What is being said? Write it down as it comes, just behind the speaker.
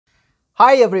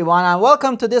Hi everyone and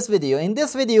welcome to this video. In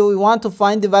this video we want to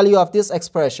find the value of this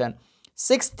expression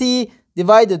 60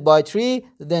 divided by 3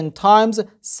 then times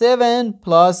 7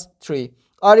 plus 3.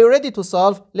 Are you ready to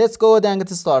solve? Let's go ahead and get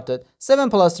started.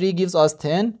 7 plus 3 gives us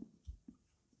 10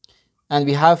 and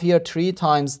we have here 3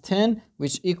 times 10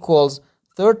 which equals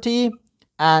 30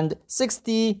 and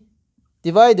 60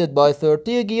 divided by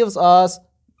 30 gives us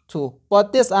 2.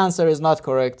 But this answer is not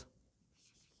correct.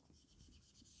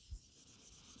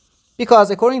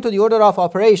 Because according to the order of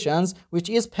operations, which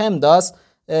is PEMDAS,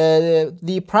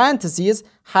 the parentheses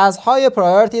has higher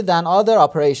priority than other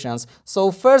operations.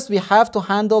 So first we have to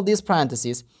handle these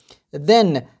parentheses,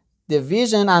 then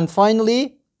division, and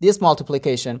finally this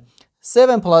multiplication.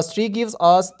 7 plus 3 gives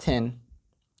us 10.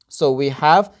 So we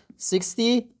have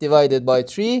 60 divided by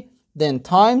 3, then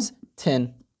times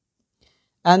 10.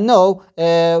 And now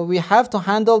we have to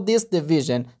handle this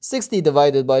division. 60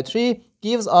 divided by 3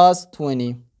 gives us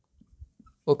 20.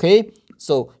 Okay,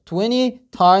 so 20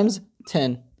 times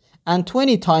 10 and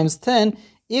 20 times 10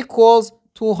 equals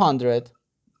 200.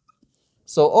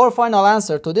 So our final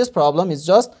answer to this problem is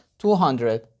just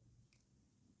 200.